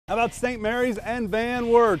How about St. Mary's and Van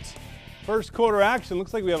Wert? First quarter action.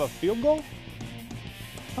 Looks like we have a field goal.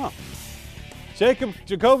 Huh.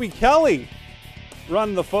 Jacoby Kelly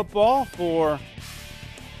running the football for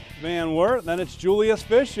Van Wert. Then it's Julius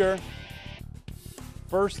Fisher.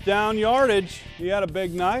 First down yardage. He had a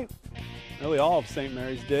big night. Really all of St.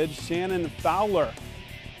 Mary's did. Shannon Fowler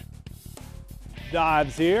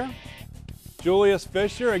dives here. Julius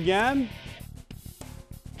Fisher again.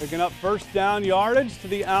 Picking up first down yardage to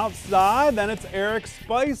the outside. Then it's Eric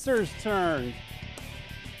Spicer's turn.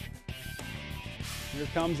 Here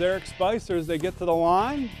comes Eric Spicer as they get to the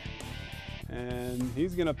line. And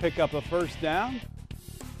he's going to pick up a first down.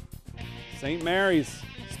 St. Mary's,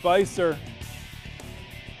 Spicer.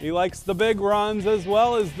 He likes the big runs as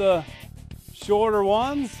well as the shorter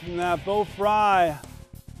ones. And that Bo Fry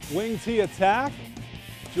wing tee attack.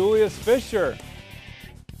 Julius Fisher.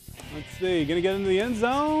 Let's see, going to get into the end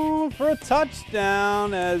zone for a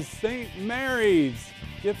touchdown as St. Mary's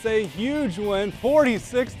gets a huge win,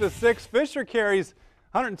 46-6. Fisher carries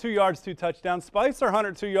 102 yards, 2 touchdowns. Spicer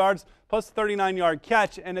 102 yards plus a 39-yard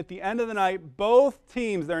catch. And at the end of the night, both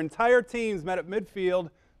teams, their entire teams, met at midfield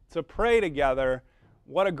to pray together.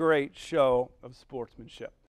 What a great show of sportsmanship.